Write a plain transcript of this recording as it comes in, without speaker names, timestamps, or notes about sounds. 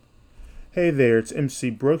Hey there, it's MC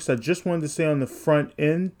Brooks. I just wanted to say on the front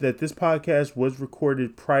end that this podcast was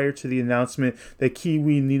recorded prior to the announcement that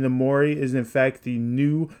Kiwi Nina Mori is in fact the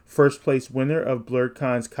new first place winner of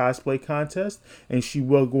BlerDCon's cosplay contest, and she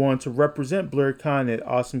will go on to represent BlerDCon at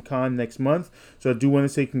AwesomeCon next month. So I do want to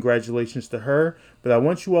say congratulations to her, but I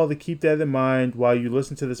want you all to keep that in mind while you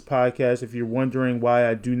listen to this podcast if you're wondering why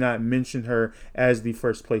I do not mention her as the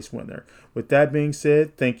first place winner. With that being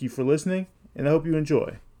said, thank you for listening, and I hope you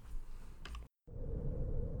enjoy.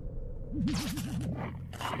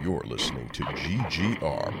 You're listening to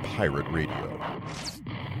GGR Pirate Radio.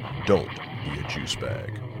 Don't be a juice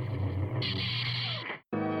bag.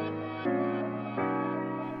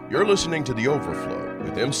 You're listening to The Overflow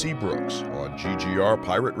with MC Brooks on GGR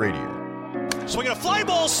Pirate Radio. Swinging a fly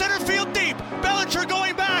ball, center field deep. Bellinger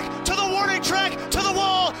going back to the warning track, to the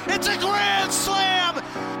wall. It's a grand slam.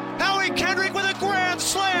 Howie Kendrick with a grand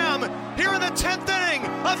slam here in the 10th inning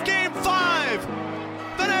of Game 5.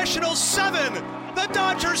 The Nationals 7, the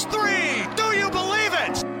Dodgers 3. Do you believe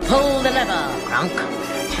it? Pull the lever, Gronk.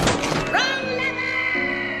 Wrong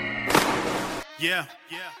lever! Yeah.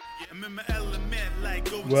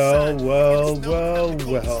 Well.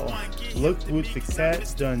 Look what the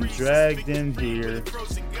cat's done dragged in here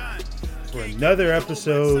for another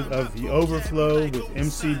episode of The Overflow with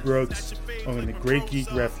MC Brooks on the Great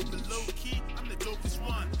Geek Refuge.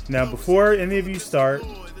 Now, before any of you start,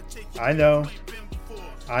 I know.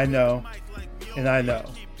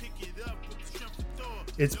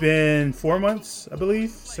 It's been 4 months, I believe,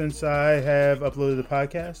 since I have uploaded the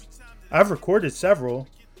podcast. I've recorded several,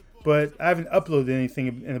 but I haven't uploaded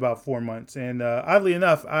anything in about 4 months. And oddly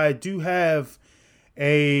enough, I do have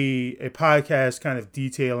a podcast kind of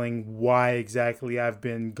detailing why exactly I've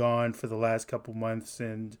been gone for the last couple months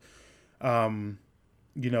and,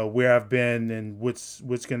 where I've been and what's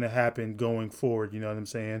going to happen going forward. You know what I'm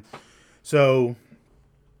saying? So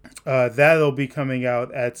that'll be coming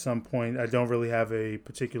out at some point. I don't really have a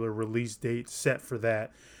particular release date set for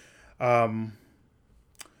that. But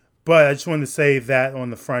I just wanted to say that on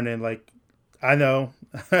the front end, like, I know,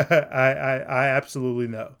 I absolutely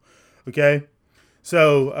know. Okay.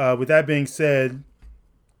 So, with that being said,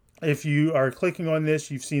 if you are clicking on this,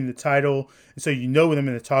 you've seen the title, and so you know what I'm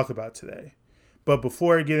going to talk about today. But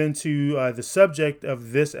before I get into the subject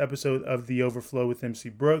of this episode of The Overflow with MC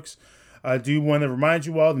Brooks, I do want to remind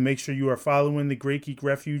you all to make sure you are following the Great Geek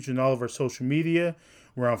Refuge on all of our social media.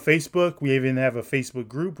 We're on Facebook. We even have a Facebook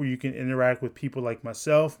group where you can interact with people like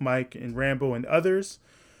myself, Mike, and Rambo, and others.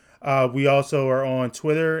 We also are on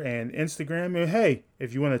Twitter and Instagram. And hey,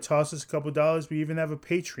 if you want to toss us a couple dollars, we even have a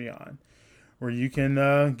Patreon where you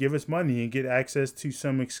can give us money and get access to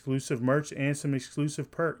some exclusive merch and some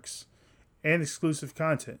exclusive perks and exclusive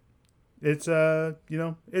content. It's,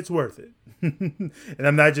 it's worth it. And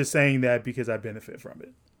I'm not just saying that because I benefit from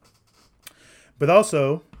it. But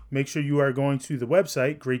also, make sure you are going to the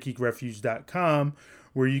website, greatgeekrefuge.com,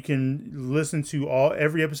 where you can listen to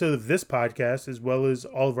every episode of this podcast, as well as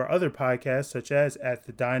all of our other podcasts, such as At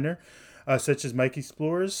the Diner, such as Mike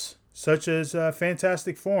Explores, such as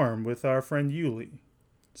Fantastic Forum with our friend Yuli.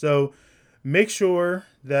 So make sure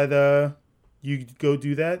that you go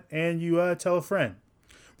do that and you tell a friend.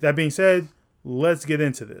 That being said, let's get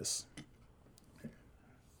into this.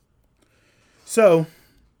 So,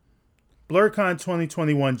 BlerDCon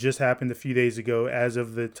 2021 just happened a few days ago as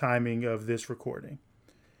of the timing of this recording.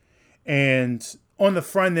 And on the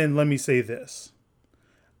front end, let me say this.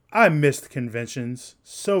 I missed conventions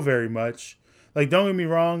so very much. Like, don't get me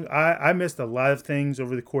wrong, I missed a lot of things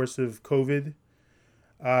over the course of COVID.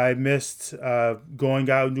 I missed going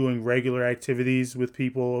out and doing regular activities with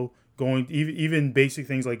people, going even basic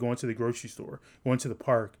things like going to the grocery store, going to the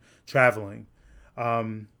park, traveling.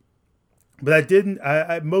 But I didn't.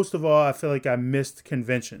 Most of all, I feel like I missed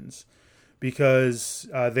conventions because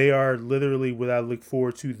they are literally what I look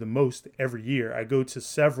forward to the most every year. I go to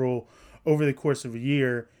several over the course of a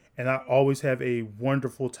year, and I always have a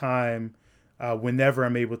wonderful time whenever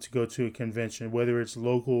I'm able to go to a convention, whether it's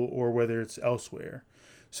local or whether it's elsewhere.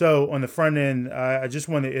 So on the front end, I just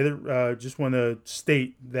want to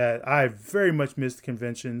state that I very much missed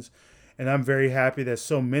conventions, and I'm very happy that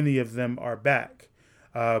so many of them are back.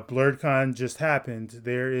 BlerDCon just happened.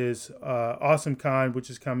 There is AwesomeCon, which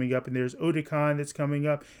is coming up, and there's Otakon that's coming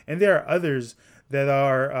up, and there are others that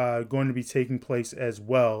are going to be taking place as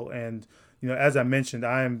well. And as I mentioned,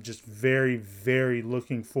 I am just very, very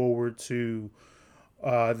looking forward to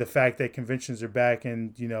the fact that conventions are back,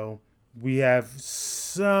 and we have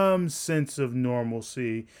some sense of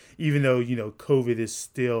normalcy, even though, COVID is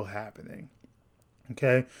still happening.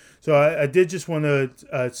 Okay. So I did just want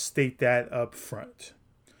to state that up front.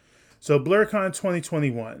 So BlerDCon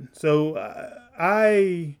 2021. So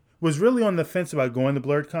I was really on the fence about going to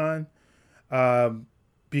BlerDCon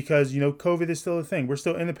because, COVID is still a thing. We're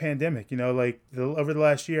still in the pandemic. Over the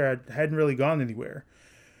last year, I hadn't really gone anywhere.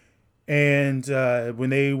 And when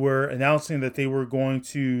they were announcing that they were going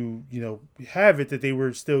to, have it, that they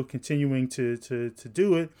were still continuing to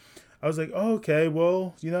do it, I was like, oh, okay,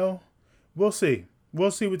 well, we'll see. We'll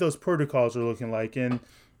see what those protocols are looking like. And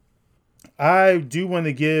I do want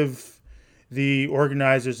to give the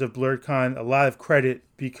organizers of BlerDCon a lot of credit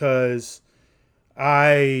because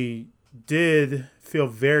I did feel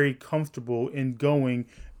very comfortable in going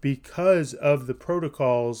because of the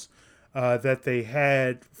protocols that they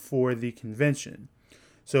had for the convention.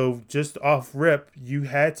 So just off rip, you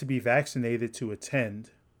had to be vaccinated to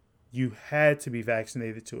attend. You had to be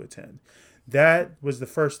vaccinated to attend. That was the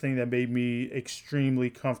first thing that made me extremely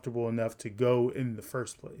comfortable enough to go in the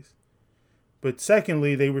first place. But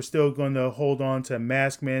secondly, they were still going to hold on to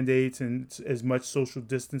mask mandates and as much social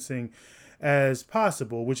distancing as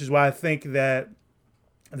possible, which is why I think that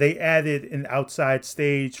they added an outside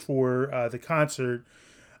stage for the concert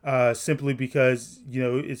simply because,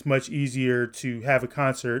 it's much easier to have a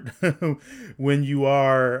concert when you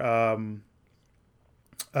are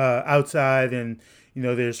outside and,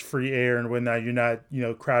 there's free air and whatnot. You're not,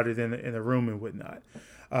 crowded in a room and whatnot.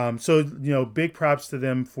 So, big props to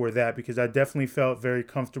them for that because I definitely felt very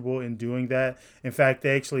comfortable in doing that. In fact,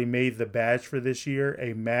 they actually made the badge for this year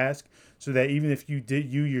a mask so that even if you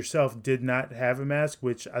yourself did not have a mask,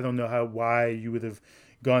 which I don't know why you would have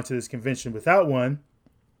gone to this convention without one.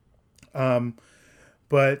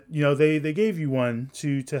 But they gave you one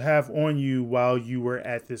to have on you while you were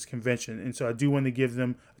at this convention. And so I do want to give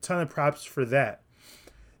them a ton of props for that.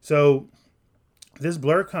 So this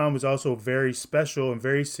BlerDCon was also very special and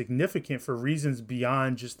very significant for reasons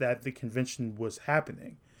beyond just that the convention was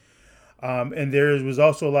happening. And there was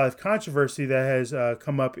also a lot of controversy that has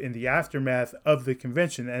come up in the aftermath of the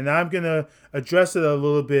convention. And I'm going to address it a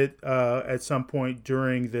little bit at some point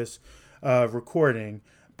during this recording.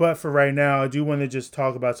 But for right now, I do want to just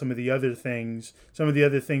talk about some of the other things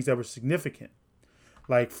that were significant.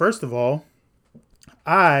 Like, first of all,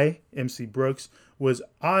 I, MC Brooks, was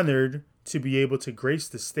honored to be able to grace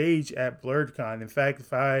the stage at BlerDCon. In fact,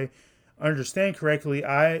 if I understand correctly,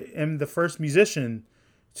 I am the first musician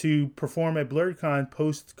to perform at BlerDCon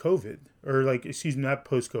post-COVID. Or not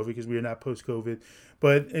post-COVID, because we are not post-COVID.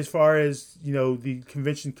 But as far as, the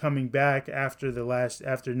convention coming back after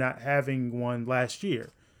not having one last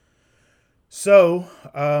year. So,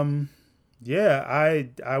 I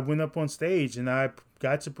went up on stage and I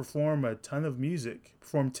got to perform a ton of music.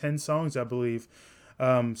 Performed 10 songs, I believe.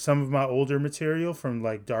 Some of my older material from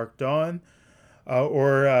like Dark Dawn,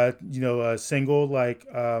 or a single like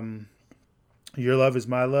Your Love Is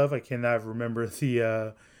My Love. I cannot remember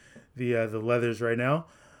the letters right now.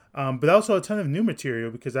 But also a ton of new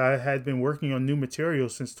material because I had been working on new material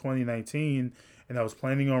since 2019 and I was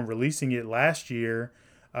planning on releasing it last year.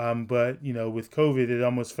 But with COVID, it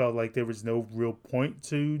almost felt like there was no real point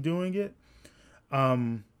to doing it.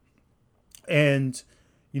 And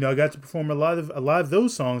I got to perform a lot of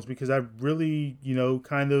those songs because I really,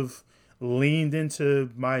 kind of leaned into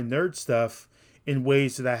my nerd stuff in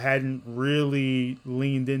ways that I hadn't really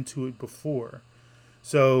leaned into it before.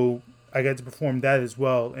 So I got to perform that as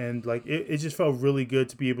well. And it just felt really good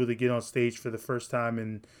to be able to get on stage for the first time.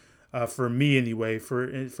 And for me anyway,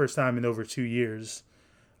 first time in over 2 years.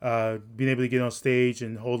 Being able to get on stage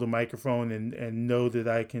and hold a microphone and know that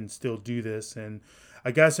I can still do this. And I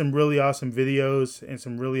got some really awesome videos and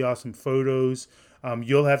some really awesome photos.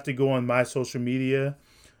 You'll have to go on my social media,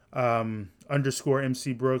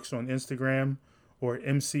 _MC Brooks on Instagram, or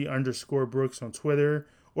MC_Brooks on Twitter,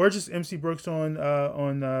 or just MC Brooks on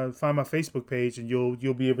find my Facebook page, and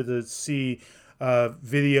you'll be able to see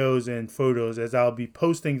videos and photos as I'll be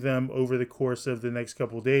posting them over the course of the next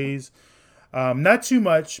couple of days. Not too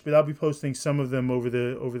much, but I'll be posting some of them over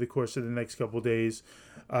the course of the next couple of days,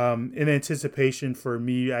 in anticipation for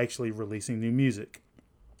me actually releasing new music.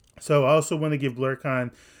 So I also want to give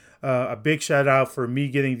BlerDCon a big shout out for me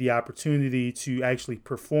getting the opportunity to actually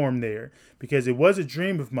perform there because it was a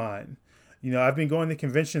dream of mine. I've been going to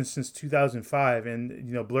conventions since 2005, and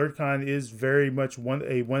BlerDCon is very much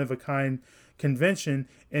a one of a kind convention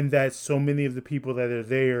in that so many of the people that are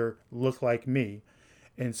there look like me,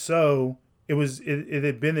 and so. It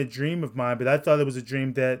had been a dream of mine, but I thought it was a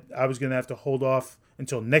dream that I was going to have to hold off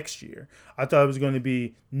until next year. I thought it was going to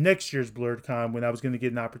be next year's BlerDCon when I was going to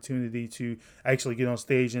get an opportunity to actually get on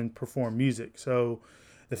stage and perform music. So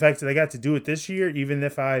the fact that I got to do it this year, even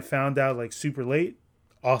if I found out super late,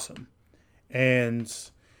 awesome. And,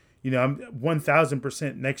 I'm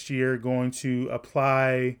 1,000% next year going to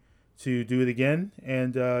apply to do it again.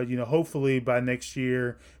 And, hopefully by next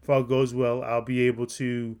year, if all goes well, I'll be able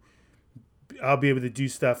to do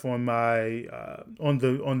stuff on my on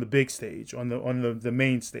the big stage, on the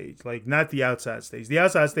main stage, like not the outside stage. The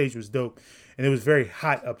outside stage was dope, and it was very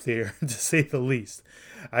hot up there to say the least.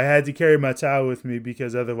 I had to carry my towel with me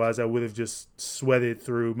because otherwise I would have just sweated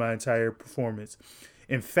through my entire performance.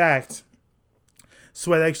 In fact,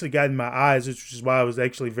 sweat actually got in my eyes, which is why I was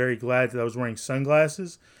actually very glad that I was wearing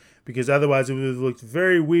sunglasses, because otherwise it would have looked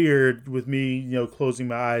very weird with me, closing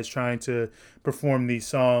my eyes trying to perform these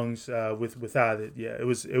songs without it. Yeah, it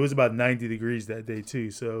was about 90 degrees that day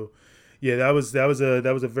too. So, yeah, that was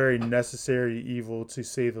a very necessary evil to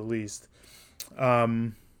say the least.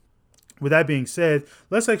 With that being said,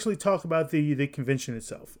 let's actually talk about the convention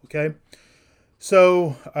itself. Okay.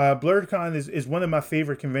 So, BlerDCon is one of my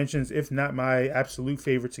favorite conventions, if not my absolute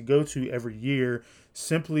favorite to go to every year,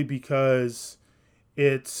 simply because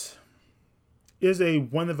it is a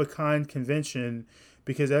one-of-a-kind convention.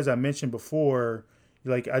 Because as I mentioned before,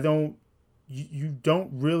 like you don't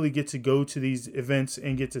really get to go to these events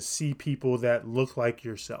and get to see people that look like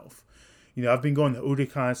yourself. I've been going to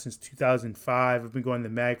Otakon since 2005. I've been going to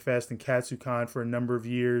MagFest and KatsuCon for a number of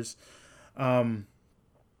years.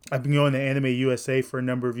 I've been going to Anime USA for a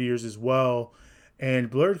number of years as well. And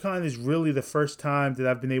BlerDCon is really the first time that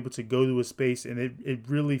I've been able to go to a space, and it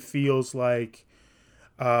really feels like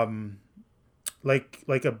a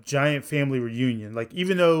giant family reunion. Like,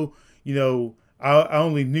 even though, I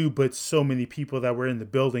only knew but so many people that were in the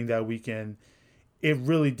building that weekend, it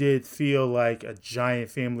really did feel like a giant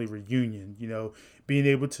family reunion. Being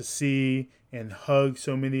able to see and hug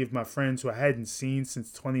so many of my friends who I hadn't seen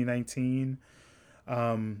since 2019.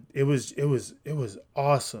 It was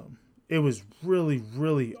awesome. It was really,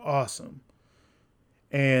 really awesome.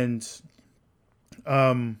 And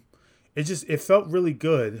it felt really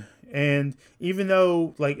good. And even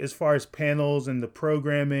though, like, as far as panels and the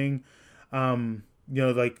programming,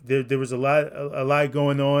 there was a lot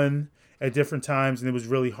going on at different times, and it was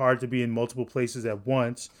really hard to be in multiple places at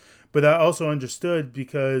once. But I also understood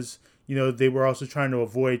because, they were also trying to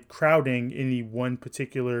avoid crowding any one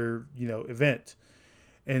particular, event.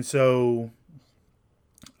 And so,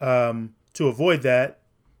 to avoid that,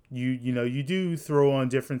 you do throw on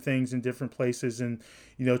different things in different places, and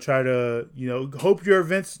try to hope your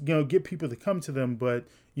events get people to come to them, but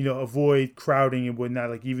avoid crowding and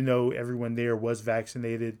whatnot. Like, even though everyone there was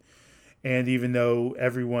vaccinated, and even though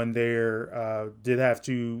everyone there did have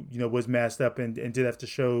to was masked up and did have to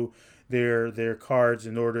show their cards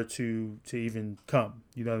in order to even come.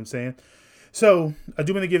 You know what I'm saying? So I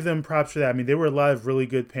do want to give them props for that. I mean, there were a lot of really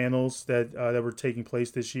good panels that were taking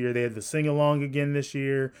place this year. They had the sing along again this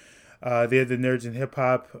year. They had the Nerds in Hip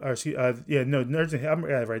Hop. Nerds in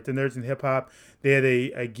right. The Nerds in Hip Hop. They had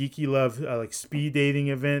a Geeky Love like speed dating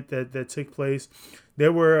event that took place.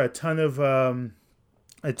 There were a ton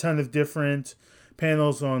of different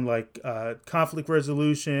panels on like conflict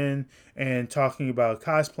resolution and talking about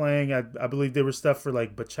cosplaying. I believe there was stuff for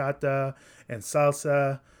like bachata and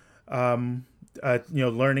salsa.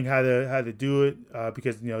 Learning how to do it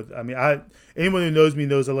because anyone who knows me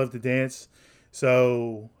knows I love to dance.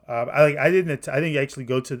 So I didn't actually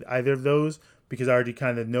go to either of those because I already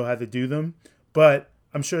kind of know how to do them. But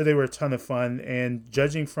I'm sure they were a ton of fun, and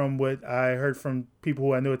judging from what I heard from people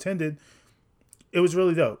who I know attended, it was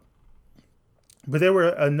really dope. But there were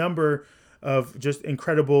a number of just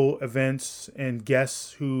incredible events and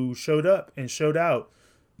guests who showed up and showed out.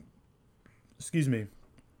 Excuse me.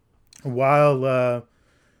 While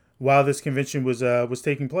this convention was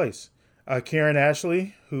taking place, Karen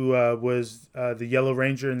Ashley, who was the Yellow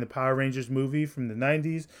Ranger in the Power Rangers movie from the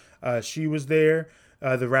 90s, she was there.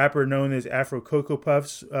 The rapper known as Afro Cocoa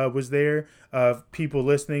Puffs was there. People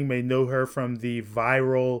listening may know her from the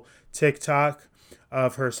viral TikTok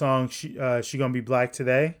of her song "She Gonna Be Black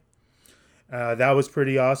Today." That was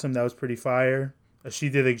pretty awesome. That was pretty fire. She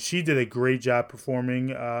did a great job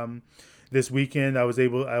performing. This weekend, I was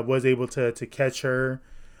able to catch her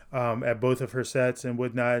at both of her sets and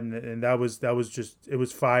whatnot, and that was just, it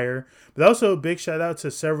was fire. But also a big shout out to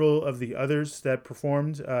several of the others that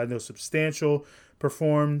performed. I know Substantial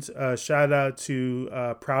performed. Shout out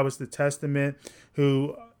to Prowess the Testament,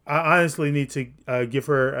 who I honestly need to give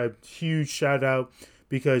her a huge shout out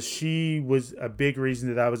because she was a big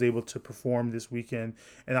reason that I was able to perform this weekend,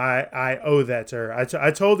 and I owe that to her.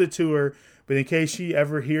 I told it to her, but in case she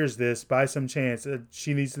ever hears this by some chance,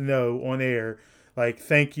 she needs to know on air, like,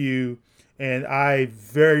 thank you. And I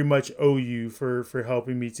very much owe you for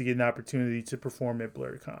helping me to get an opportunity to perform at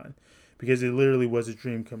BlerDCon, because it literally was a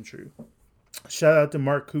dream come true. Shout out to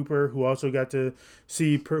Mark Cooper, who also got to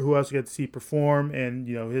see perform, and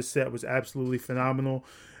his set was absolutely phenomenal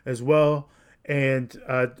as well. And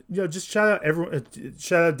just shout out everyone.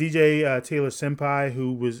 Shout out DJ Taylor Senpai,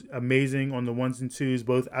 who was amazing on the ones and twos,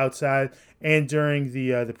 both outside and during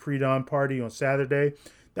the pre-dawn party on Saturday.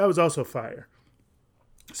 That was also fire.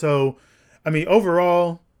 So, I mean,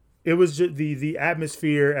 overall, it was just the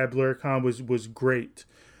atmosphere at BlerDCon was great.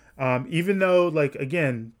 Even though, like,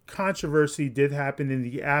 again, controversy did happen in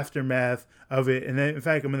the aftermath of it. And then, in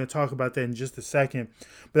fact, I'm going to talk about that in just a second.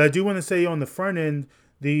 But I do want to say on the front end,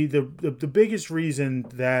 the biggest reason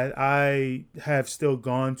that I have still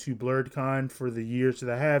gone to BlerDCon for the years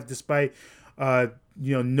that I have, despite,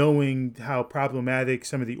 knowing how problematic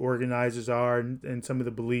some of the organizers are and some of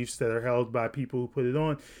the beliefs that are held by people who put it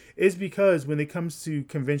on, is because when it comes to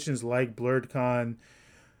conventions like BlerDCon,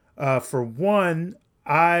 for one,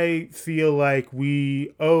 I feel like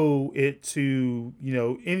we owe it to,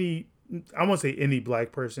 I won't say any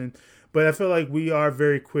black person, but I feel like we are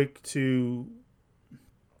very quick to,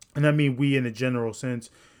 and I mean we in a general sense,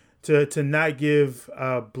 to not give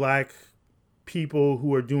black people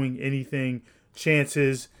who are doing anything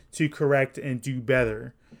chances to correct and do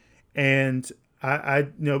better. And I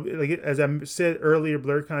like as I said earlier,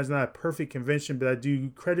 BlerDCon is not a perfect convention, but I do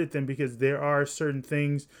credit them because there are certain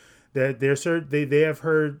things that they have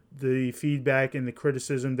heard the feedback and the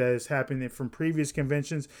criticism that has happened from previous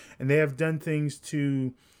conventions, and they have done things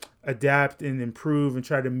to adapt and improve and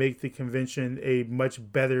try to make the convention a much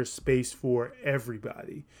better space for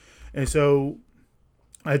everybody. And so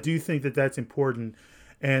I do think that that's important.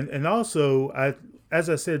 And also, as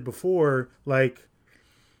I said before, like,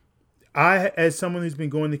 as someone who's been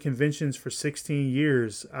going to conventions for 16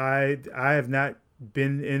 years, I have not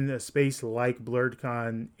been in a space like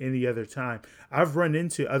BlerDCon any other time. I've run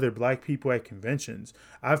into other black people at conventions.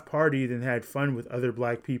 I've partied and had fun with other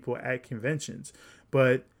black people at conventions,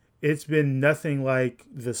 but it's been nothing like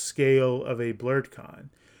the scale of a BlerDCon.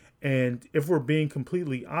 And if we're being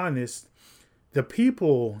completely honest, the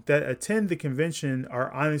people that attend the convention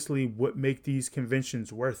are honestly what make these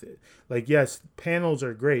conventions worth it. Like, yes, panels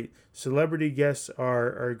are great. Celebrity guests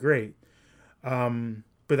are great.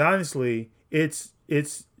 But honestly, it's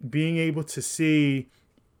being able to see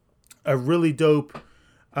a really dope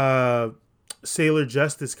Sailor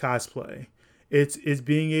Justice cosplay. It's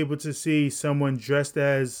being able to see someone dressed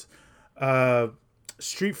as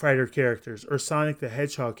Street Fighter characters or Sonic the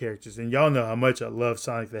Hedgehog characters. And y'all know how much I love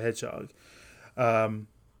Sonic the Hedgehog.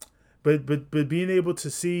 But being able to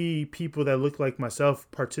see people that look like myself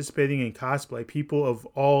participating in cosplay, people of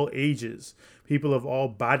all ages, people of all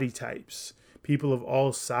body types, people of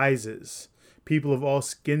all sizes, people of all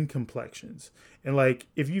skin complexions. And like,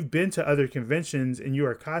 if you've been to other conventions and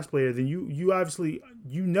you're a cosplayer, then you obviously,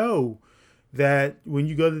 that when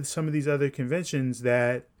you go to some of these other conventions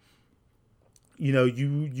that, you're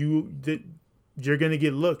going to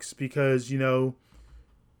get looks because,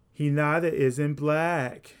 Hinata isn't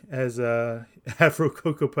black, as Afro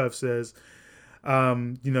Cocoa Puff says.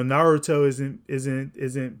 Naruto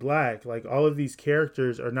isn't black. Like, all of these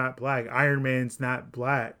characters are not black. Iron Man's not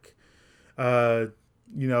black.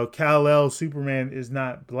 Kal-El Superman is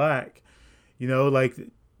not black. Like,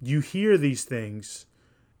 you hear these things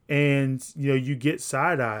and you get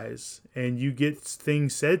side eyes and you get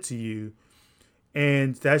things said to you,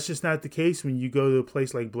 and that's just not the case when you go to a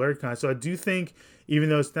place like BlerDCon. So I do think, even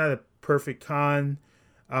though it's not a perfect con,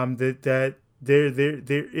 that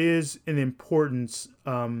there is an importance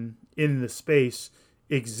in the space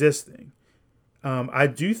existing. I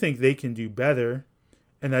do think they can do better,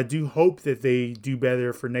 and I do hope that they do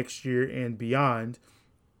better for next year and beyond.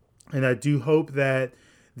 And I do hope that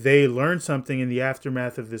they learn something in the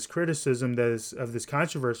aftermath of this criticism of this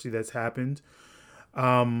controversy that's happened.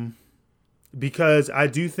 Because I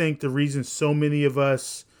do think the reason so many of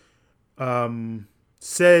us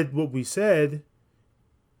said what we said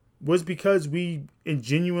was because we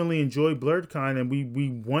genuinely enjoy BlerDCon, and we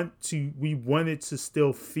want it to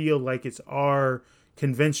still feel like it's our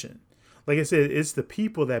convention. Like I said, it's the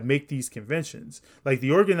people that make these conventions. Like,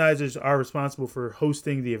 the organizers are responsible for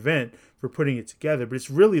hosting the event, for putting it together, but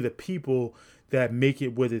it's really the people that make it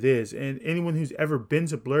what it is. And anyone who's ever been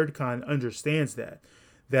to BlerDCon understands that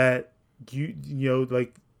you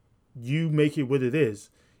make it what it is.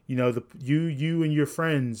 You and your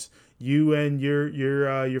friends, you and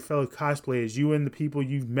your fellow cosplayers, you and the people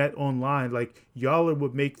you've met online, like, y'all are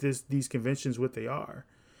what make these conventions what they are.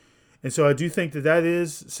 And so I do think that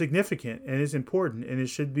is significant and it's important, and it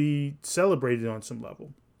should be celebrated on some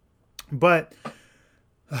level. But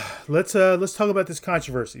let's talk about this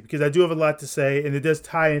controversy, because I do have a lot to say, and it does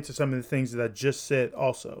tie into some of the things that I just said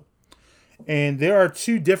also. And there are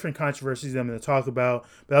two different controversies that I'm going to talk about,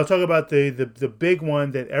 but I'll talk about the big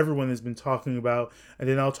one that everyone has been talking about, and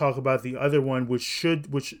then I'll talk about the other one which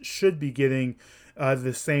should be getting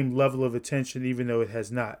the same level of attention, even though it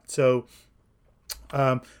has not. So,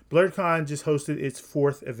 BlerDCon just hosted its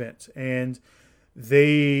fourth event, and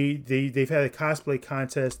they've had a cosplay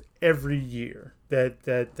contest every year that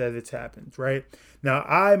it's happened. Right now,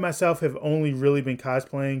 I myself have only really been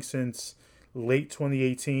cosplaying since late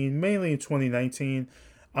 2018, mainly in 2019.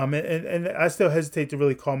 And I still hesitate to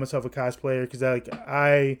really call myself a cosplayer, because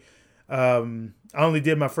I only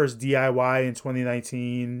did my first DIY in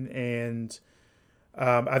 2019, and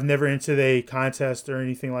I've never entered a contest or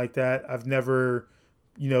anything like that. I've never,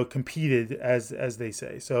 competed, as they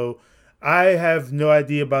say. So I have no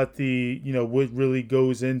idea about the, what really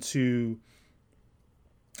goes into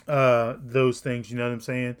those things. You know what I'm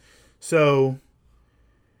saying? So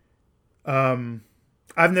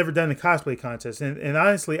I've never done a cosplay contest, and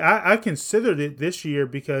honestly, I considered it this year,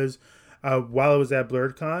 because while I was at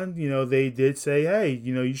BlerDCon, they did say, hey,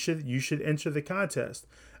 you should enter the contest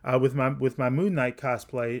with my Moon Knight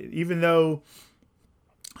cosplay, even though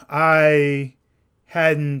I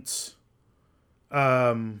hadn't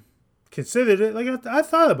considered it. Like, I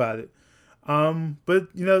thought about it, but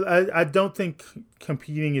I don't think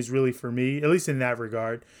competing is really for me, at least in that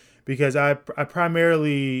regard. Because I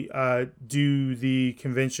primarily do the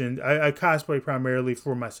convention. I cosplay primarily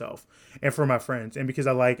for myself and for my friends, and because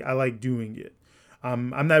I like doing it.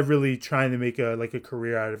 I'm not really trying to make a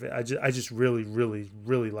career out of it. I just really, really,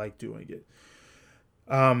 really like doing it.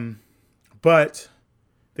 But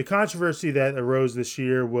the controversy that arose this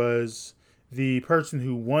year was the person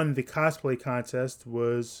who won the cosplay contest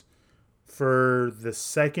was, for the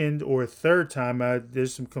second or third time,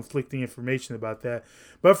 there's some conflicting information about that,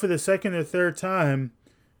 but for the second or third time,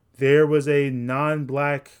 there was a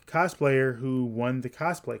non-black cosplayer who won the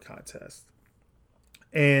cosplay contest.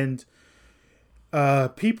 And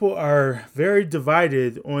people are very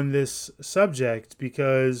divided on this subject,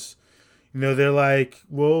 because they're like,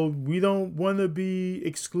 well, we don't want to be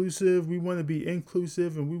exclusive, we want to be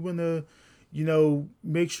inclusive, and we want to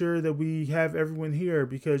make sure that we have everyone here,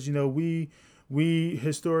 because we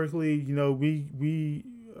historically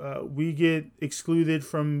we get excluded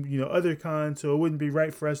from other cons, so it wouldn't be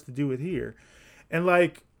right for us to do it here. And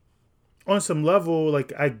on some level,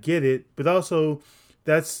 I get it, but also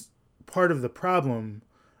that's part of the problem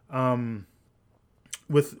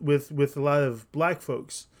with a lot of black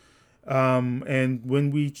folks. And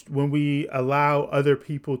when we allow other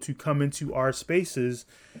people to come into our spaces,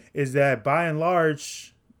 is that by and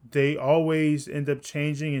large they always end up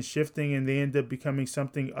changing and shifting, and they end up becoming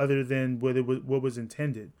something other than what was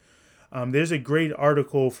intended. There's a great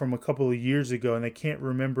article from a couple of years ago, and I can't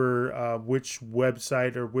remember which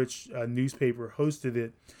website or which newspaper hosted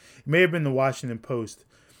it. It may have been the Washington Post,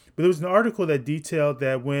 but it was an article that detailed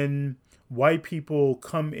that when white people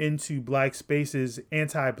come into black spaces,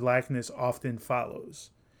 anti-blackness often follows.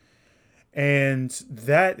 And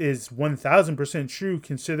that is 1000% true,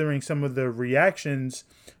 considering some of the reactions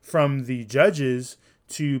from the judges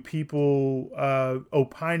to people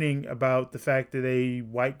opining about the fact that a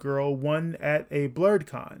white girl won at a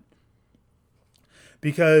BlerDCon.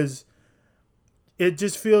 Because it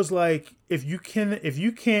just feels like if you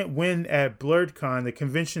can't win at BlerDCon, the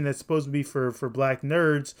convention that's supposed to be for black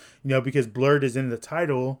nerds, because Blerd is in the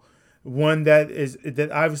title, one that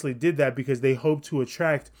obviously did that because they hope to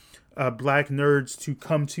attract black nerds to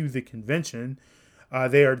come to the convention.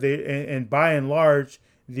 And by and large,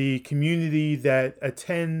 the community that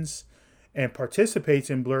attends and participates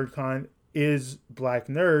in BlerDCon is black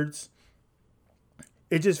nerds.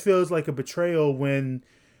 It just feels like a betrayal when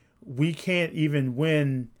we can't even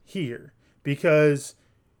win here, because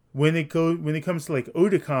when it comes to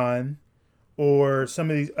Otakon or some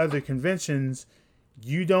of these other conventions,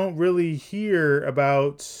 you don't really hear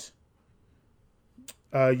about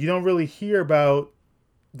the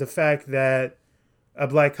fact that a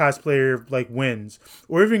black cosplayer wins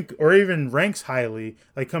or even ranks highly,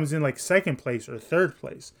 comes in second place or third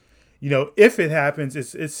place. If it happens,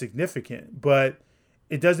 it's significant, but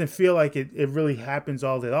it doesn't feel like it really happens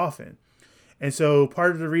all that often. And so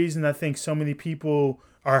part of the reason I think so many people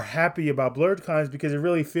are happy about BlerDCon is because it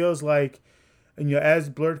really feels like, as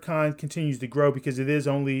BlerDCon continues to grow, because it is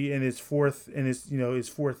only in its fourth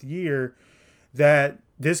year, that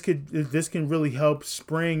this can really help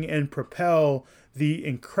spring and propel the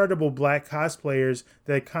incredible black cosplayers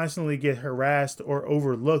that constantly get harassed or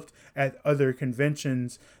overlooked at other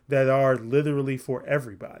conventions that are literally for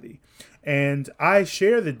everybody. And I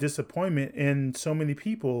share the disappointment in so many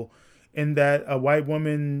people in that a white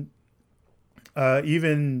woman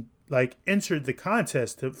even like entered the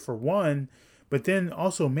contest for one, but then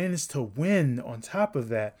also managed to win on top of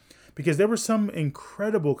that, because there were some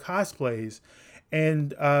incredible cosplays.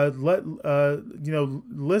 And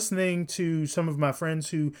listening to some of my friends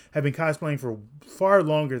who have been cosplaying for far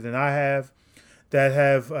longer than I have, that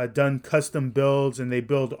have done custom builds, and they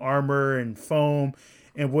build armor and foam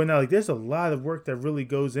and whatnot. Like, there's a lot of work that really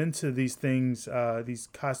goes into these things, these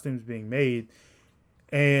costumes being made,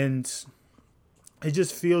 and it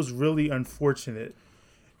just feels really unfortunate.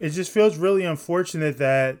 It just feels really unfortunate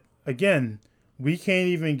that, again, we can't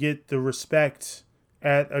even get the respect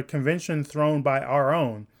at a convention thrown by our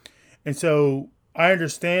own. And so I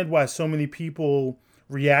understand why so many people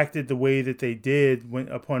reacted the way that they did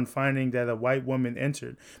upon finding that a white woman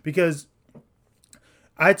entered. Because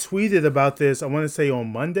I tweeted about this, I want to say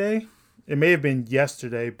on Monday. It may have been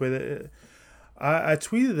yesterday, but I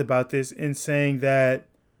tweeted about this in saying that,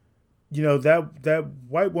 that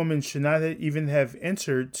white woman should not even have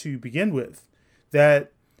entered to begin with.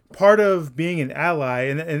 That part of being an ally,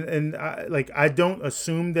 and I don't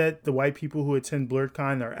assume that the white people who attend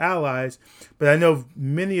BlerDCon are allies, but I know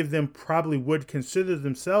many of them probably would consider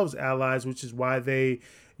themselves allies, which is why they,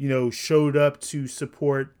 showed up to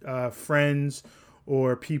support friends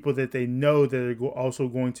or people that they know that are also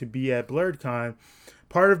going to be at BlerDCon.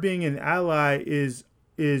 Part of being an ally is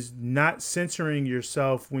not censoring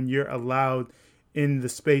yourself when you're allowed in the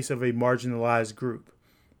space of a marginalized group.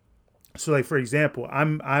 So, like, for example,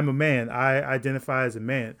 I'm a man. I identify as a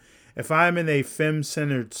man. If I'm in a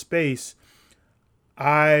femme-centered space,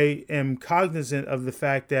 I am cognizant of the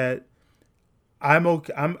fact that I'm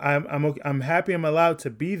okay. I'm happy I'm allowed to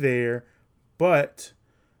be there, but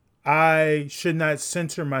I should not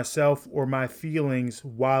censor myself or my feelings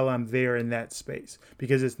while I'm there in that space,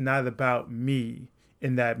 because it's not about me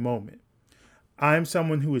in that moment. I'm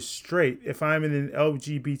someone who is straight. If I'm in an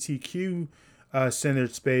LGBTQ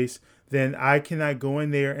centered space, then I cannot go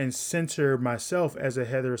in there and censor myself as a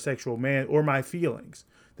heterosexual man or my feelings.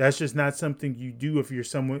 That's just not something you do if you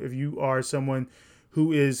are someone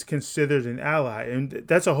who is considered an ally. And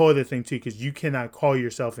that's a whole other thing too, because you cannot call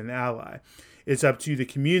yourself an ally. It's up to the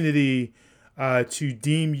community to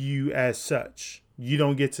deem you as such. You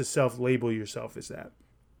don't get to self-label yourself as that.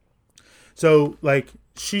 So, like,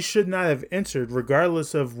 she should not have entered,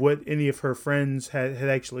 regardless of what any of her friends had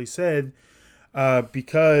actually said,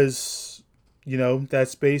 because, that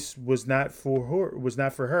space was not for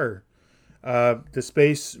her. The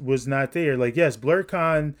space was not there. Like, yes,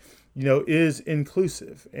 BlerDCon, is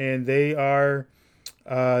inclusive, and they are,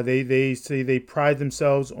 they say they pride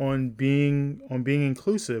themselves on being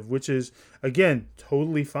inclusive, which is, again,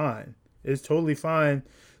 totally fine. It's totally fine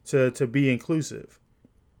to be inclusive,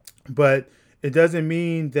 but it doesn't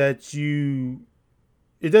mean that you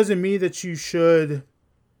should,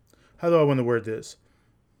 how do I want to word this?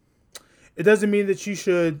 It doesn't mean that you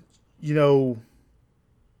should,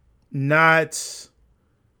 not.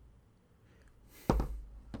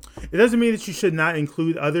 It doesn't mean that you should not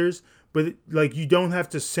include others, but like, you don't have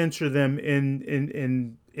to censor them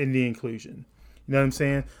in the inclusion. You know what I'm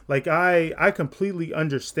saying? Like, I completely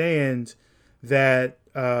understand that,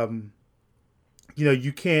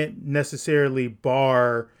 you can't necessarily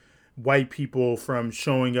bar white people from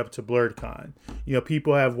showing up to BlerDCon.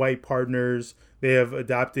 People have white partners, they have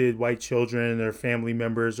adopted white children or family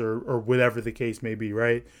members or whatever the case may be,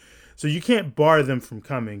 right? So you can't bar them from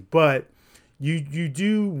coming, but you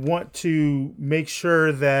do want to make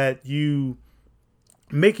sure that you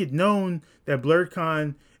make it known that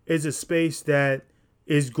BlerDCon is a space that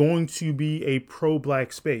is going to be a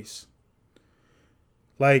pro-black space.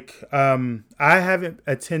 Like, I haven't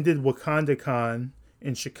attended WakandaCon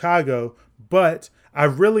in Chicago, but I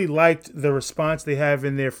really liked the response they have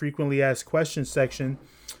in their frequently asked questions section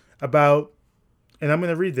about, and I'm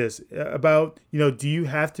going to read this, about, do you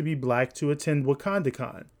have to be black to attend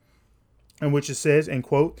WakandaCon? In which it says, and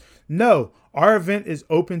quote, "No, our event is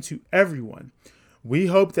open to everyone. We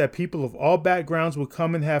hope that people of all backgrounds will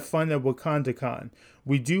come and have fun at WakandaCon.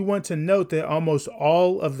 We do want to note that almost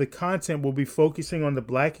all of the content will be focusing on the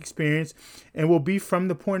black experience and will be from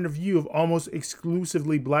the point of view of almost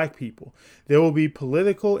exclusively black people. There will be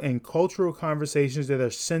political and cultural conversations that are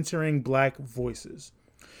centering black voices.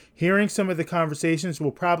 Hearing some of the conversations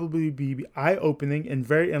will probably be eye-opening and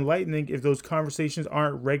very enlightening if those conversations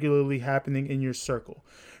aren't regularly happening in your circle.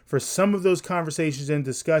 For some of those conversations and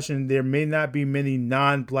discussion, there may not be many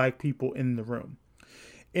non-Black people in the room.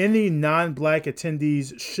 Any non-Black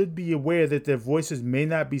attendees should be aware that their voices may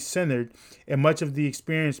not be centered and much of the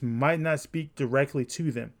experience might not speak directly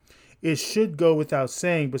to them. It should go without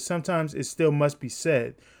saying, but sometimes it still must be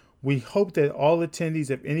said. We hope that all attendees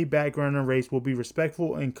of any background or race will be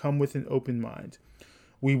respectful and come with an open mind.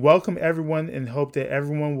 We welcome everyone and hope that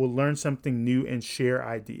everyone will learn something new and share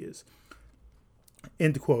ideas.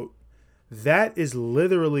 End quote. That is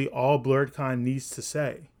literally all BlerDCon needs to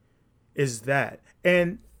say, is that.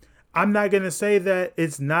 And I'm not going to say that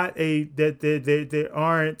it's not that there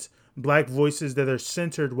aren't Black voices that are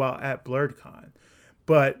centered while at BlerDCon,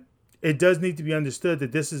 but it does need to be understood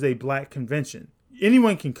that this is a Black convention.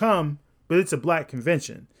 Anyone can come, but it's a Black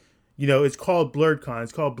convention. You know, it's called BlerDCon.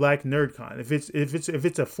 It's called Black NerdCon. If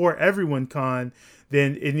it's a for everyone con,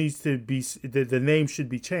 then it needs to be the name should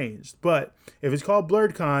be changed. But if it's called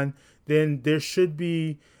BlerDCon, then there should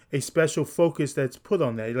be a special focus that's put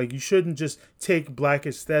on that. Like, you shouldn't just take Black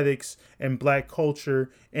aesthetics and Black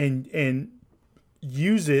culture and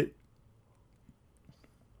use it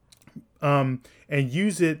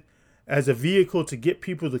as a vehicle to get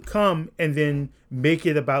people to come and then make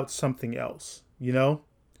it about something else, you know?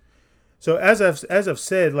 So as I've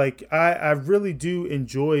said, like, I really do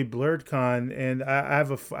enjoy BlerDCon, and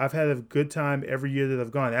I've had a good time every year that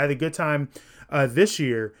I've gone. I had a good time this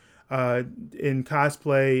year in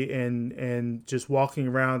cosplay and just walking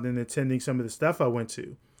around and attending some of the stuff I went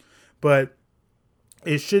to. But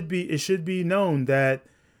it should be known that,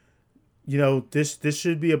 you know, this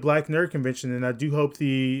should be a Black nerd convention, and I do hope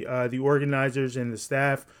the organizers and the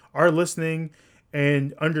staff are listening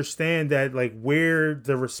and understand that, like, where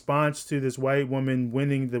the response to this white woman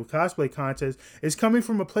winning the cosplay contest is coming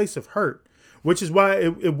from a place of hurt, which is why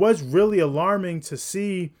it was really alarming to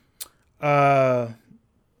see. It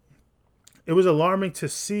was alarming to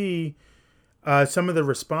see some of the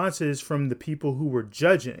responses from the people who were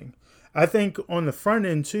judging. I think on the front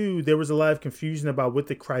end, too, there was a lot of confusion about what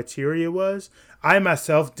the criteria was. I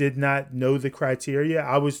myself did not know the criteria.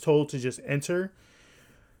 I was told to just enter.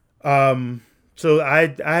 So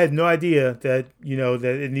I had no idea that, you know,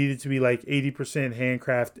 that it needed to be like 80%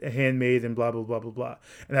 handmade and blah, blah, blah, blah, blah.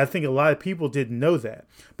 And I think a lot of people didn't know that.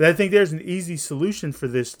 But I think there's an easy solution for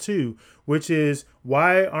this, too, which is,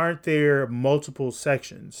 why aren't there multiple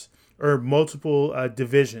sections or multiple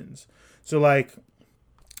divisions? So, like,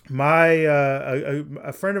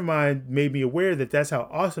 a friend of mine made me aware that that's how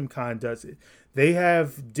AwesomeCon does it. They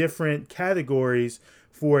have different categories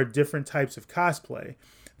for different types of cosplay.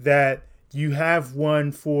 That you have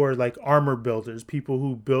one for, like, armor builders, people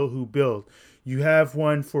who build. You have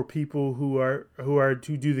one for people who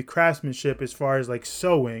do the craftsmanship as far as, like,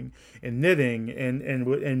 sewing and knitting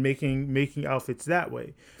and making outfits that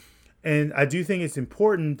way. And I do think it's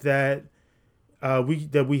important that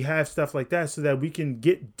we have stuff like that so that we can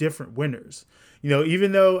get different winners. You know,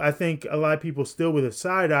 even though I think a lot of people still would have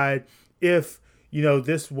side-eyed if, you know,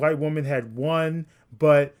 this white woman had won,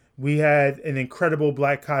 but we had an incredible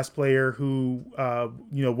Black cosplayer who,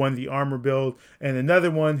 you know, won the armor build, and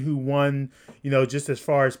another one who won, you know, just as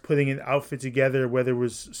far as putting an outfit together, whether it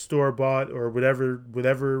was store-bought or whatever,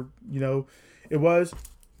 you know, it was.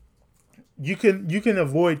 You can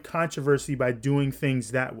avoid controversy by doing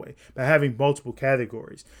things that way, by having multiple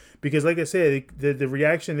categories. Because, like I said, the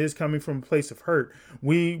reaction is coming from a place of hurt.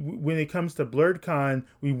 When it comes to BlerDCon,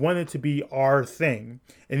 we want it to be our thing.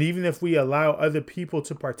 And even if we allow other people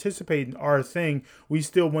to participate in our thing, we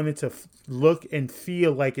still want it to look and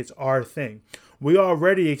feel like it's our thing. We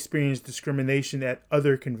already experience discrimination at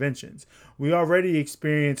other conventions. We already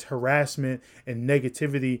experience harassment and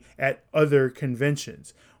negativity at other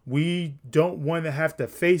conventions. We don't want to have to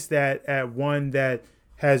face that at one that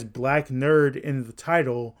has Black nerd in the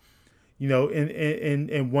title, you know,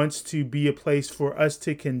 and wants to be a place for us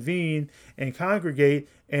to convene and congregate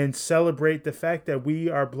and celebrate the fact that we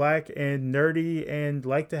are Black and nerdy and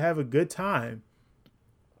like to have a good time.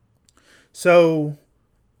 So,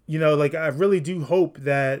 you know, like, I really do hope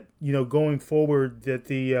that, you know, going forward that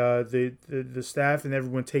the staff and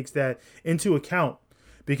everyone takes that into account,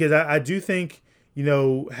 because I do think, you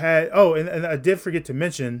know, and I did forget to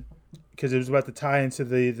mention, because it was about to tie into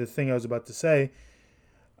the thing I was about to say.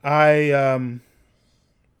 I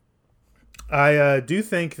do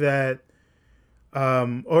think that, I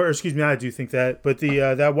do think that, but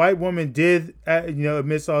that white woman did, you know,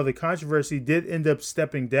 amidst all the controversy, did end up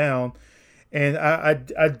stepping down, and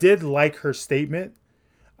I did like her statement.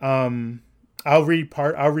 I'll read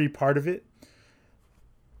part of it.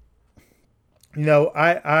 You know,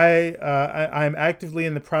 I'm actively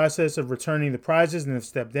in the process of returning the prizes and have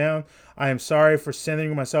stepped down. I am sorry for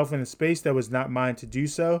centering myself in a space that was not mine to do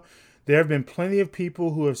so. There have been plenty of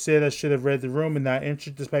people who have said I should have read the room and not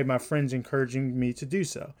entered, despite my friends encouraging me to do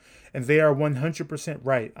so. And they are 100%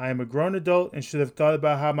 right. I am a grown adult and should have thought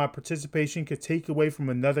about how my participation could take away from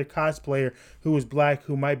another cosplayer who is black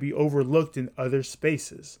who might be overlooked in other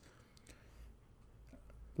spaces.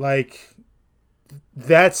 Like,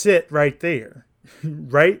 that's it right there.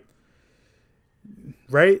 Right?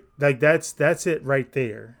 Like, that's it right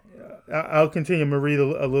there. I'll continue. I'm going to read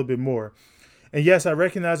a little bit more. And yes, I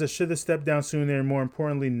recognize I should have stepped down sooner and, more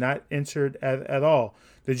importantly, not entered at all.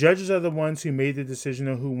 The judges are the ones who made the decision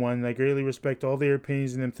on who won, and I greatly respect all their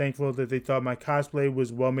opinions and am thankful that they thought my cosplay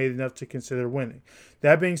was well made enough to consider winning.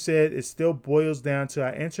 That being said, it still boils down to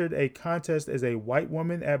I entered a contest as a white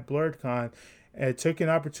woman at BlerDCon and took an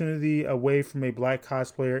opportunity away from a black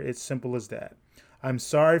cosplayer. It's simple as that. I'm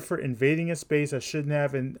sorry for invading a space I shouldn't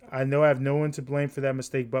have, and I know I have no one to blame for that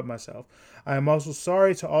mistake but myself. I am also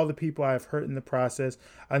sorry to all the people I have hurt in the process.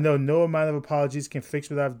 I know no amount of apologies can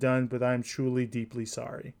fix what I've done, but I am truly deeply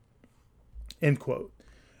sorry. End quote.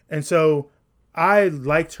 And so I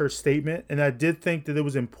liked her statement, and I did think that it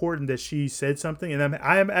was important that she said something, and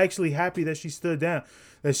I am actually happy that she stood down,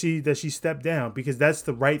 that she stepped down, because that's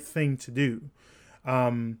the right thing to do.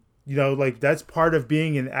 You know, like, that's part of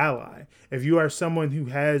being an ally. If you are someone who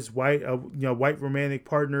has white romantic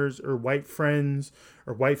partners or white friends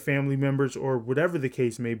or white family members or whatever the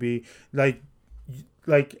case may be, making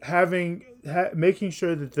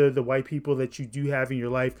sure that the white people that you do have in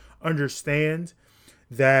your life understand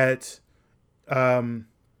that,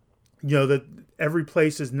 that every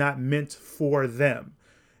place is not meant for them.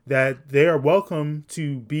 That they are welcome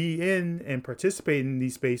to be in and participate in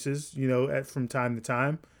these spaces, from time to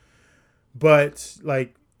time. But,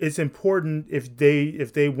 like, it's important if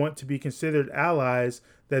they want to be considered allies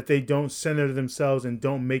that they don't center themselves and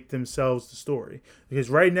don't make themselves the story. Because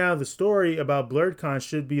right now the story about BlerDCon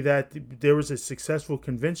should be that there was a successful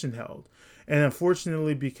convention held. And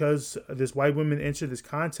unfortunately, because this white woman entered this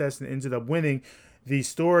contest and ended up winning, the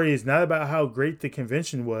story is not about how great the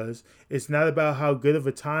convention was. It's not about how good of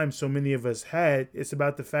a time so many of us had. It's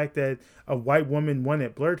about the fact that a white woman won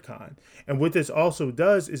at BlerDCon. And what this also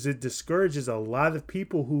does is it discourages a lot of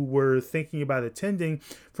people who were thinking about attending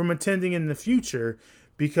from attending in the future.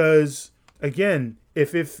 Because, again,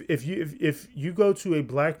 if you go to a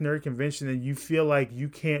black nerd convention and you feel like you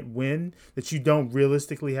can't win, that you don't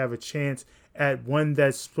realistically have a chance at one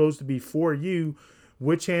that's supposed to be for you,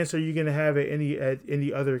 what chance are you going to have at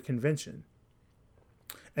any other convention?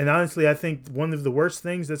 And honestly, I think one of the worst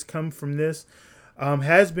things that's come from this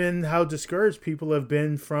has been how discouraged people have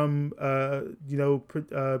been from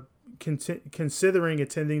considering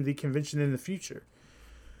attending the convention in the future.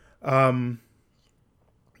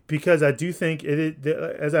 Because I do think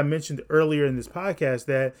as I mentioned earlier in this podcast,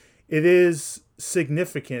 that it is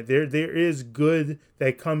significant. There is good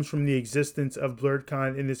that comes from the existence of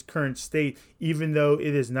BlerDCon in its current state, even though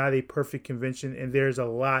it is not a perfect convention, and there's a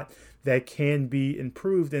lot that can be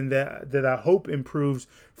improved and that I hope improves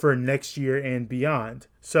for next year and beyond.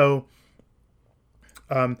 So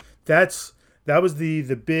that was the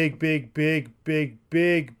big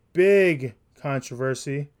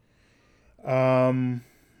controversy.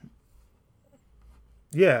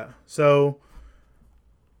 Yeah, so,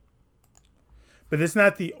 but it's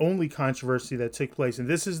not the only controversy that took place. And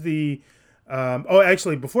this is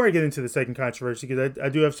actually, before I get into the second controversy, because I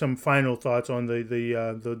do have some final thoughts on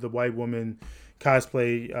the white woman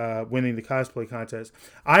cosplay winning the cosplay contest.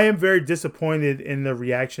 I am very disappointed in the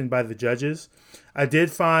reaction by the judges. I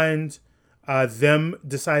did find them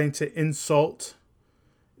deciding to insult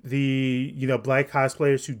the black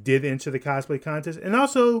cosplayers who did enter the cosplay contest, and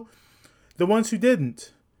also the ones who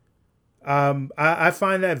didn't. I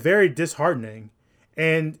find that very disheartening.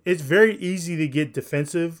 And it's very easy to get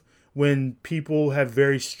defensive when people have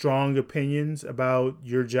very strong opinions about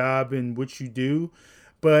your job and what you do.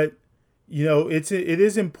 But, it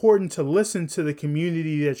is important to listen to the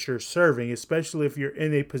community that you're serving, especially if you're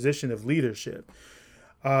in a position of leadership.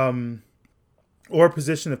 Or a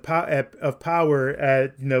position of power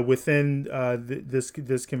at within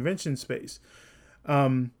this convention space.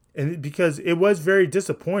 And because it was very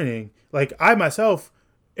disappointing. Like, I myself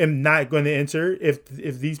am not going to enter if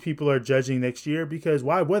these people are judging next year, because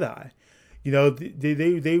why would I?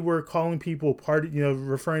 They were calling people party,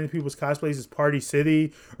 referring to people's cosplays as Party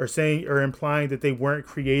City, or implying that they weren't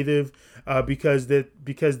creative because they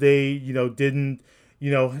didn't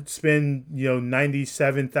spend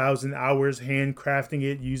 97,000 hours handcrafting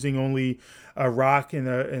it using only a rock and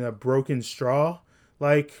a broken straw.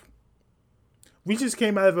 Like, we just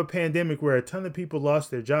came out of a pandemic where a ton of people lost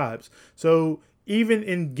their jobs. So even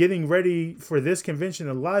in getting ready for this convention,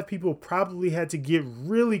 a lot of people probably had to get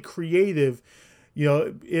really creative,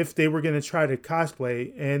 if they were going to try to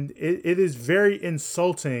cosplay. And it is very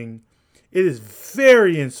insulting. It is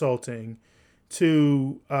very insulting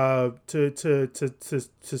to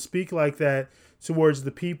speak like that towards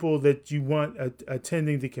the people that you want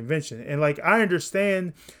attending the convention. And like, I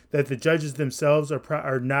understand that the judges themselves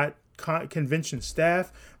are not convention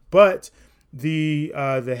staff, but the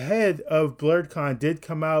head of BlerDCon did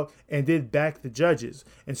come out and did back the judges.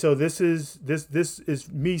 And so this is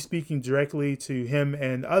me speaking directly to him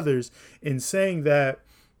and others in saying that,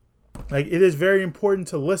 like, it is very important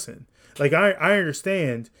to listen. Like, I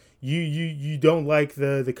understand you don't like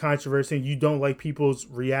the controversy, and you don't like people's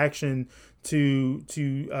reaction to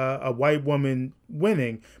a white woman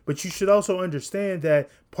winning, but you should also understand that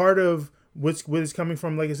part of what is coming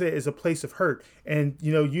from, like I said, is a place of hurt. And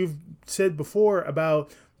you've said before about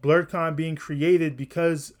BlerDCon being created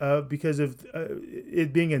because of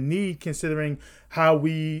it being a need, considering how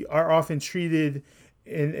we are often treated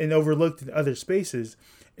and overlooked in other spaces.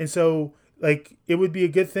 And so, like, it would be a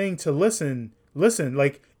good thing to listen.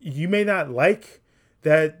 Like, you may not like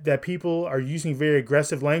that people are using very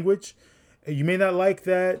aggressive language. You may not like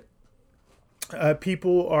that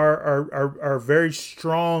people are very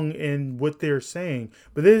strong in what they're saying,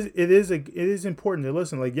 but it is important to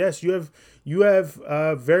listen. Like, yes, you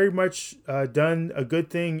have very much done a good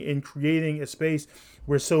thing in creating a space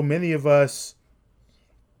where so many of us,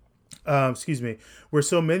 are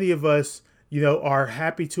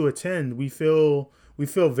happy to attend. We feel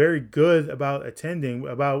very good about attending,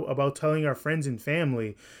 about telling our friends and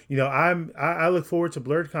family. I look forward to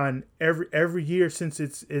BlerDCon every year since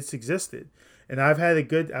it's existed. And I've had a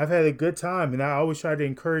good time, and I always try to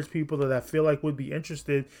encourage people that I feel like would be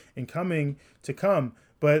interested in coming to come.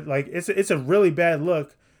 But like, it's a really bad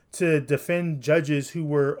look to defend judges who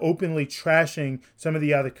were openly trashing some of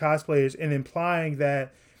the other cosplayers and implying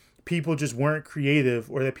that people just weren't creative,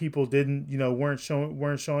 or that people weren't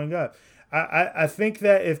showing up. I think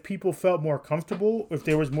that if people felt more comfortable, if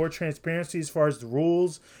there was more transparency as far as the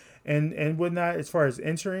rules and whatnot, as far as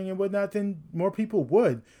entering and whatnot, then more people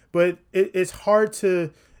would. But it's hard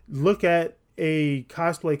to look at a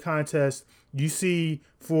cosplay contest. You see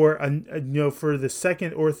for for the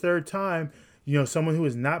second or third time, someone who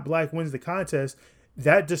is not black wins the contest.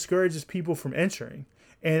 That discourages people from entering.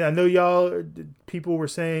 And I know people were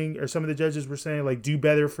saying, or some of the judges were saying, like, do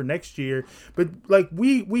better for next year. But like,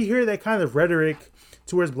 we hear that kind of rhetoric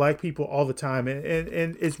towards black people all the time.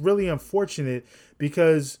 And it's really unfortunate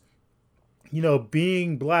because,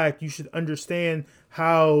 being black, you should understand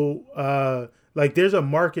how, there's a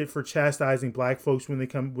market for chastising black folks when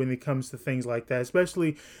it comes to things like that,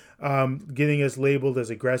 especially getting us labeled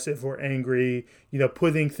as aggressive or angry,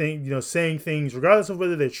 putting things, saying things regardless of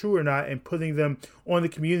whether they're true or not, and putting them on the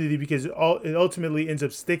community, because it ultimately ends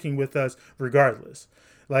up sticking with us regardless.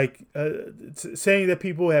 Like, saying that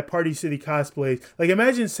people at Party City cosplays, like,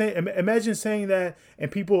 imagine saying that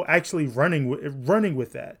and people actually running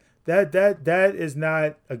with that. That is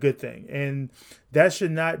not a good thing, and that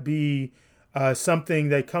should not be something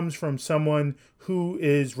that comes from someone who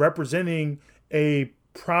is representing a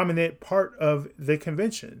prominent part of the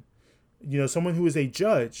convention. Someone who is a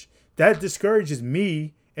judge. That discourages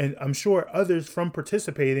me, and I'm sure others, from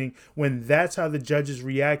participating when that's how the judges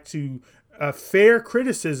react to fair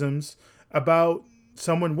criticisms about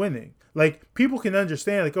someone winning. Like, people can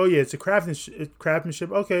understand, like, oh yeah, it's a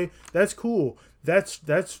craftsmanship. Okay, that's cool.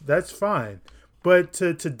 That's fine. But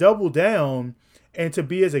to double down and to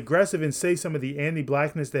be as aggressive and say some of the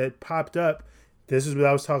anti-blackness that popped up, this is what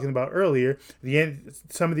I was talking about earlier,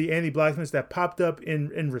 some of the anti-blackness that popped up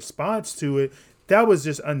in response to it, that was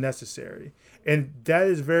just unnecessary. And that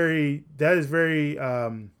is very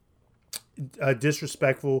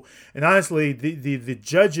disrespectful. And honestly, the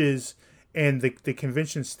judges and the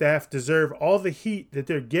convention staff deserve all the heat that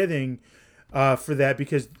they're getting for that,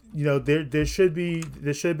 because there should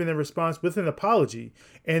have been a response with an apology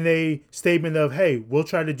and a statement of, hey, we'll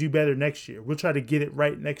try to do better next year. We'll try to get it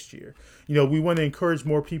right next year. We want to encourage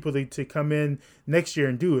more people to come in next year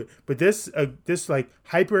and do it. But this like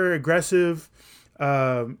hyper aggressive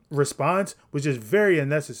response was just very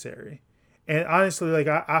unnecessary. And honestly, like,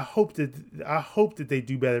 I hope that they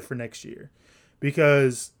do better for next year,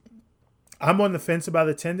 because I'm on the fence about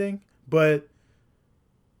attending, but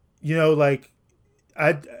like,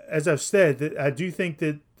 as I've said, that I do think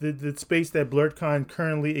that the space that BlerDCon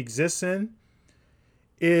currently exists in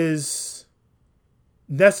is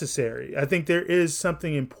necessary. I think there is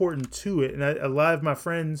something important to it, and a lot of my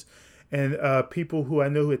friends and people who I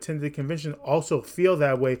know who attended the convention also feel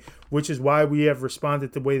that way, which is why we have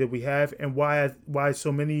responded the way that we have, and why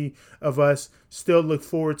so many of us still look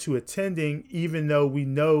forward to attending, even though we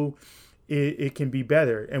know it can be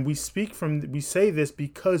better. And we say this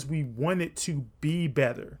because we want it to be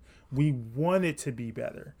better. We want it to be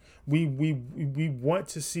better. We want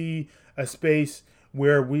to see a space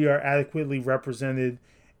where we are adequately represented,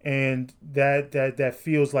 and that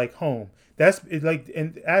feels like home. That's like,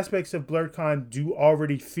 and aspects of BlerDCon do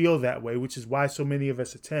already feel that way, which is why so many of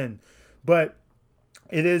us attend. But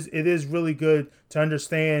it is really good to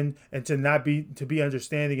understand and to be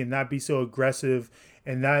understanding and not be so aggressive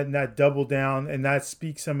and not double down and not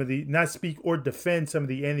speak or defend some of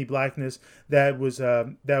the anti-blackness that was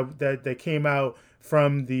that came out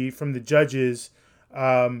from the judges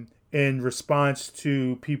in response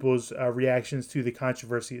to people's reactions to the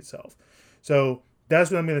controversy itself. So that's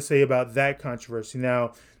what I'm going to say about that controversy.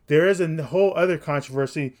 Now, there is a whole other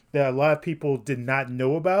controversy that a lot of people did not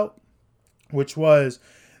know about, which was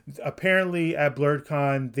apparently at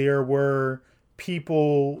BlerDCon there were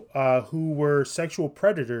people who were sexual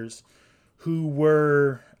predators who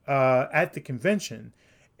were at the convention,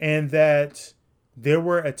 and that there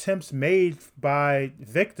were attempts made by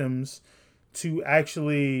victims to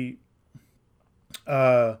actually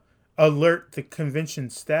alert the convention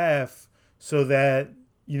staff so that,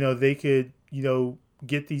 they could,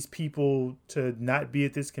 get these people to not be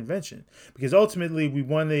at this convention. Because ultimately we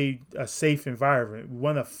want a safe environment. We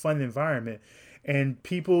want a fun environment. And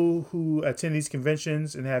people who attend these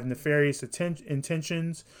conventions and have nefarious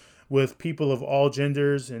intentions with people of all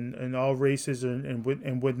genders and all races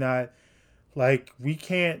and whatnot, like, we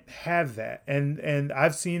can't have that. And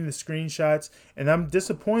I've seen the screenshots, and I'm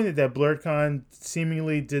disappointed that BlerDCon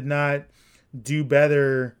seemingly did not do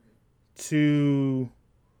better to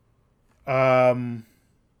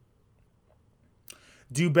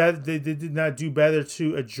They did not do better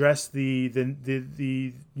to address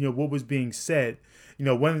the what was being said.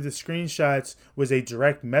 One of the screenshots was a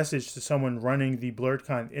direct message to someone running the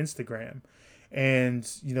BlerDCon Instagram, and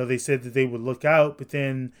they said that they would look out, but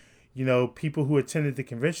then people who attended the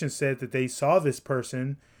convention said that they saw this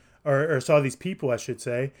person, or saw these people, I should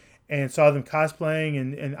say, and saw them cosplaying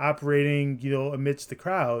and operating, amidst the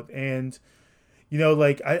crowd. And,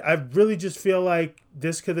 I really just feel like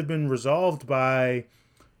this could have been resolved by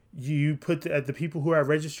you put the people who are at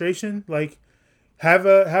registration, like, have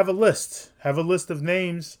a list of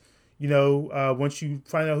names, once you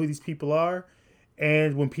find out who these people are.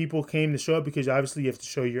 And when people came to show up, because obviously you have to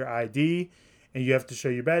show your ID and you have to show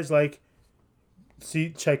your badge, like,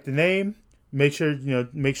 check the name, make sure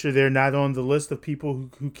they're not on the list of people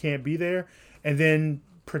who can't be there, and then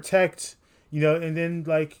protect, and then,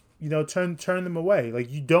 like, turn them away.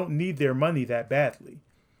 Like, you don't need their money that badly.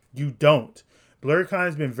 You don't. BlerDCon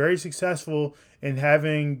has been very successful in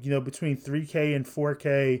having, between 3K and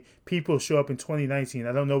 4K people show up in 2019.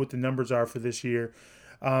 I don't know what the numbers are for this year.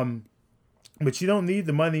 But you don't need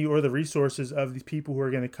the money or the resources of these people who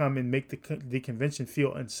are going to come and make the convention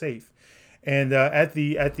feel unsafe. And at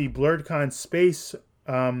the BlerDCon space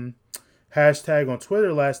hashtag on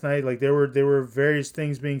Twitter last night, like, there were various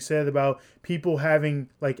things being said about people having,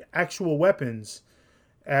 like, actual weapons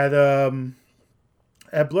at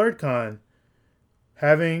BlerDCon,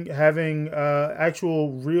 having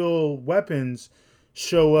actual real weapons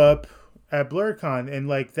show up at BlerDCon, and,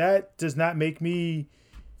 like, that doesn't make me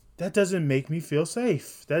feel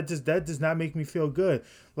safe. That does not make me feel good.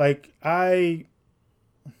 Like, I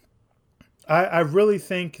really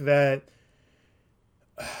think that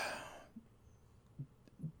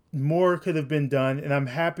more could have been done, and I'm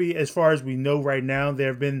happy, as far as we know right now, there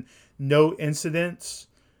have been no incidents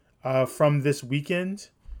from this weekend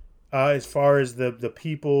as far as the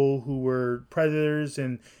people who were predators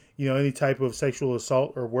and any type of sexual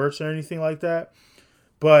assault or worse or anything like that.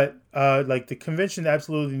 But like, the convention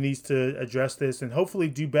absolutely needs to address this and hopefully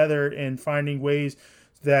do better in finding ways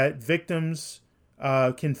that victims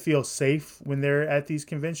can feel safe when they're at these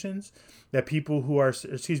conventions. That people who are,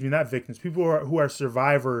 not victims, people who are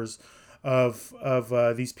survivors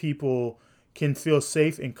of these people can feel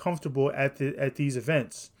safe and comfortable at these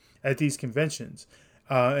events, at these conventions,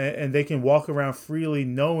 and they can walk around freely,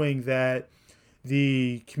 knowing that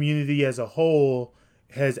the community as a whole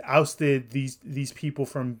has ousted these people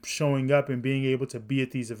from showing up and being able to be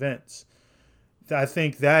at these events. I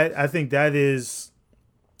think that is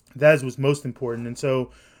what's most important. And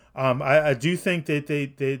so I do think that the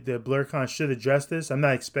BlerDCon should address this. I'm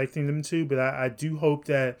not expecting them to, but I do hope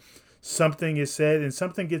that something is said and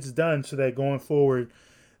something gets done so that going forward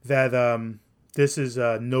that this is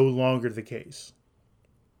no longer the case.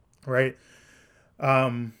 Right?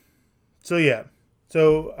 So yeah.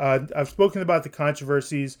 So I've spoken about the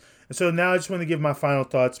controversies, and so now I just want to give my final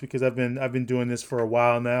thoughts because I've been doing this for a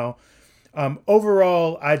while now.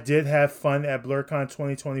 Overall, I did have fun at BlerDCon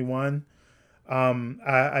 2021.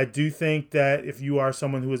 I do think that if you are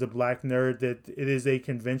someone who is a black nerd, that it is a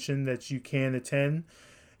convention that you can attend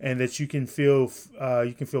and that you can feel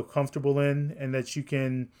comfortable in, and that you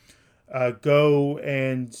can go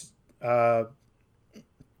and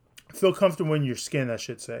feel comfortable in your skin, I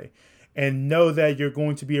should say, and know that you're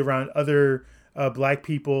going to be around other black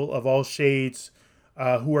people of all shades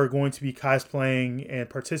who are going to be cosplaying and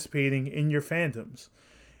participating in your fandoms.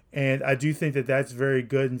 And I do think that that's very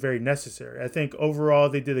good and very necessary. I think overall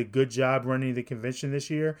they did a good job running the convention this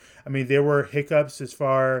year. I mean, there were hiccups as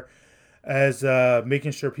far as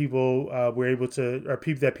making sure people were able to, or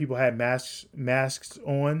people had masks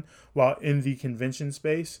on while in the convention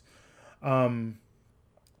space, and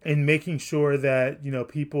making sure that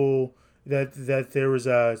people that there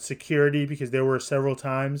was security, because there were several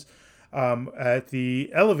times at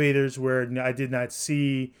the elevators where I did not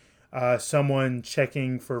see someone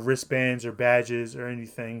checking for wristbands or badges or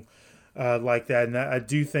anything like that. And I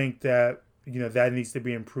do think that that needs to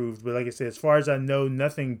be improved. But like I said, as far as I know,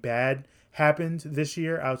 nothing bad happened this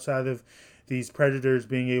year outside of these predators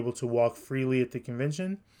being able to walk freely at the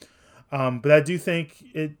convention. But I do think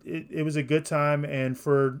it was a good time, and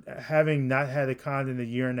for having not had a con in a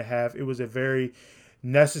year and a half, it was a very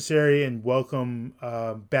necessary and welcome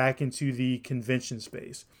back into the convention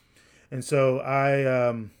space. And so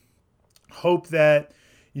I hope that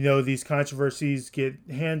these controversies get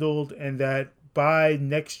handled, and that by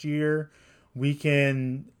next year we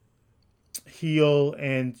can heal,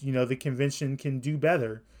 and the convention can do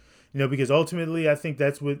better. Because ultimately I think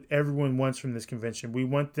that's what everyone wants from this convention. We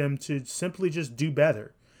want them to simply just do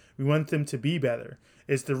better. We want them to be better.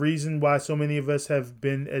 It's the reason why so many of us have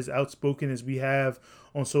been as outspoken as we have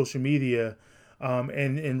on social media,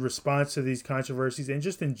 and in response to these controversies, and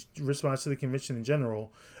just in response to the convention in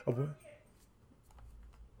general.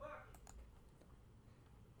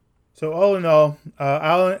 So all in all,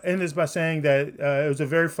 I'll end this by saying that it was a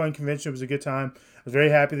very fun convention. It was a good time. I was very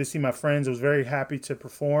happy to see my friends. I was very happy to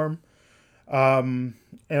perform. And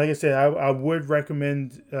like I said, I would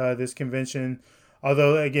recommend this convention.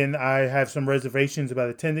 Although, again, I have some reservations about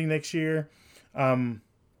attending next year.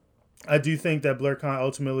 I do think that BlerDCon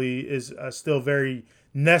ultimately is still very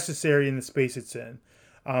necessary in the space it's in.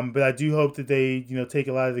 But I do hope that they, take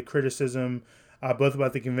a lot of the criticism, both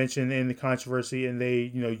about the convention and the controversy, and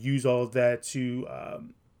they, use all of that to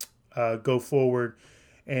go forward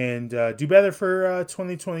and do better for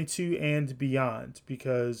 2022 and beyond.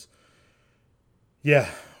 Because, yeah,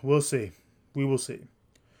 we'll see. We will see.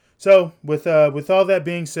 So, with all that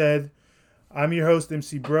being said, I'm your host,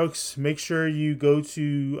 MC Brooks. Make sure you go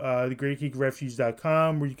to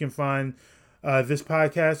thegreatgeekrefuge.com, where you can find this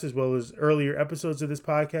podcast, as well as earlier episodes of this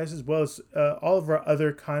podcast, as well as all of our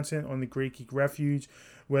other content on the Great Geek Refuge,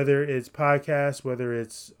 whether it's podcasts, whether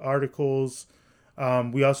it's articles.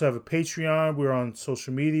 We also have a Patreon. We're on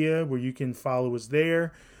social media where you can follow us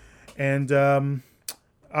there. And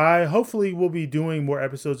I hopefully will be doing more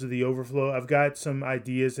episodes of the Overflow. I've got some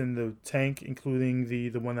ideas in the tank, including the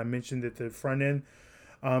one I mentioned at the front end.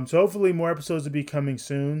 So hopefully more episodes will be coming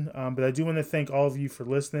soon. But I do want to thank all of you for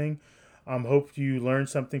listening. Hope you learned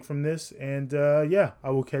something from this. And I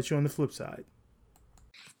will catch you on the flip side.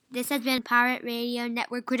 This has been Pirate Radio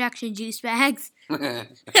Network production, Juice Bags.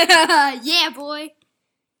 Yeah, boy.